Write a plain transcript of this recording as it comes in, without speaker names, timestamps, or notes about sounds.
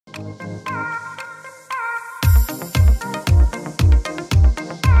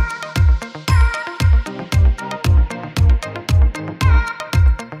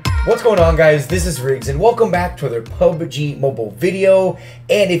What's going on, guys? This is Riggs and welcome back to another PUBG mobile video.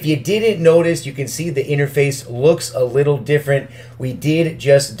 And if you didn't notice, you can see the interface looks a little different. We did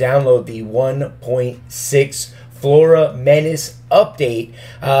just download the 1.6 Flora Menace update.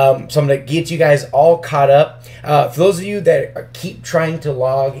 So I'm going to get you guys all caught up. For those of you that keep trying to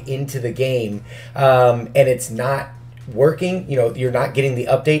log into the game and it's not working, you know, you're not getting the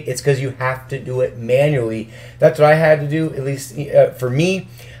update, it's because you have to do it manually. That's what I had to do, at least for me.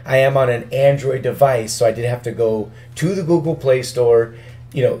 I am on an Android device, so I did have to go to the Google Play Store,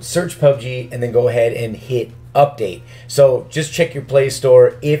 you know, search PUBG, and then go ahead and hit update. So just check your Play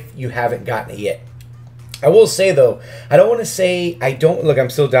Store if you haven't gotten it yet. I will say though, I don't want to say look.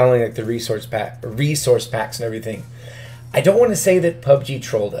 I'm still downloading like the resource packs and everything. I don't want to say that PUBG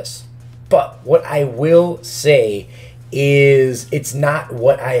trolled us, but what I will say is it's not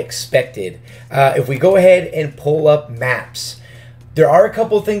what I expected. If we go ahead and pull up maps, there are a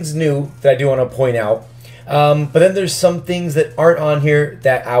couple things new that I do want to point out, but then there's some things that aren't on here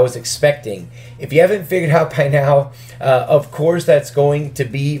that I was expecting. If you haven't figured out by now, of course that's going to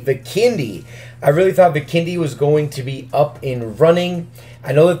be Vikendi. I really thought Vikendi was going to be up and running.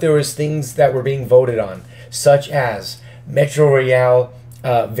 I know that there was things that were being voted on, such as Metro Royale,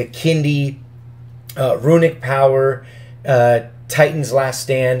 Vikendi, Runic Power, Titan's Last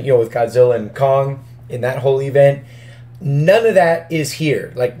Stand, you know, with Godzilla and Kong in that whole event. None of that is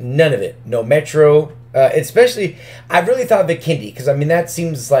here. Like, none of it. No Metro. Especially, I really thought Vikendi, because, I mean, that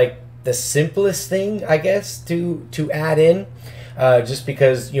seems like the simplest thing, I guess, to add in. Just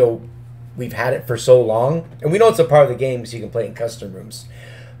because, you know, we've had it for so long. And we know it's a part of the game, so you can play in custom rooms.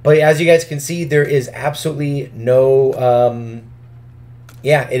 But as you guys can see, there is absolutely no...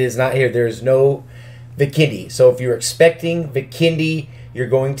 yeah, it is not here. There's no Vikendi. So if you're expecting Vikendi, you're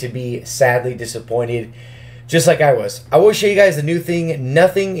going to be sadly disappointed. Just like I was. I will show you guys the new thing.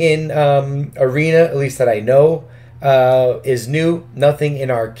 Nothing in Arena, at least that I know, is new. Nothing in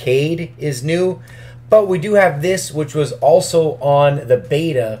Arcade is new. But we do have this, which was also on the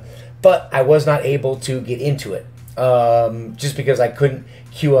beta, but I was not able to get into it. Just because I couldn't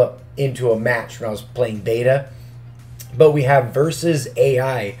queue up into a match when I was playing beta. But we have versus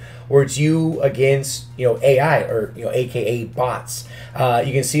AI, where it's you against, you know, AI, or, you know, aka bots.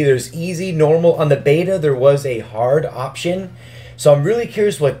 You can see there's easy, normal. On the beta, there was a hard option. So I'm really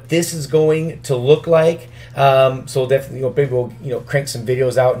curious what this is going to look like. So we'll definitely, you know, maybe we'll, you know, crank some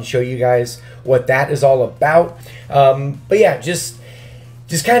videos out and show you guys what that is all about. But yeah, just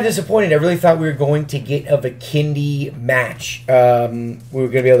kind of disappointed. I really thought we were going to get a Vikendi match. We were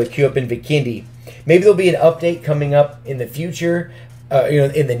going to be able to queue up in Vikendi. Maybe there'll be an update coming up in the future, you know,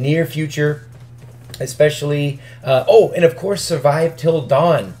 in the near future, especially. Oh, and of course, Survive Till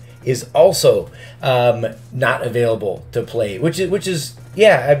Dawn is also not available to play, which is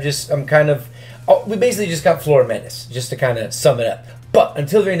yeah. I'm kind of. Oh, we basically just got Flora Menace, just to kind of sum it up. But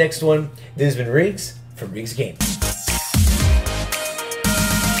until the very next one, this has been Riggs from Riggs Gaming.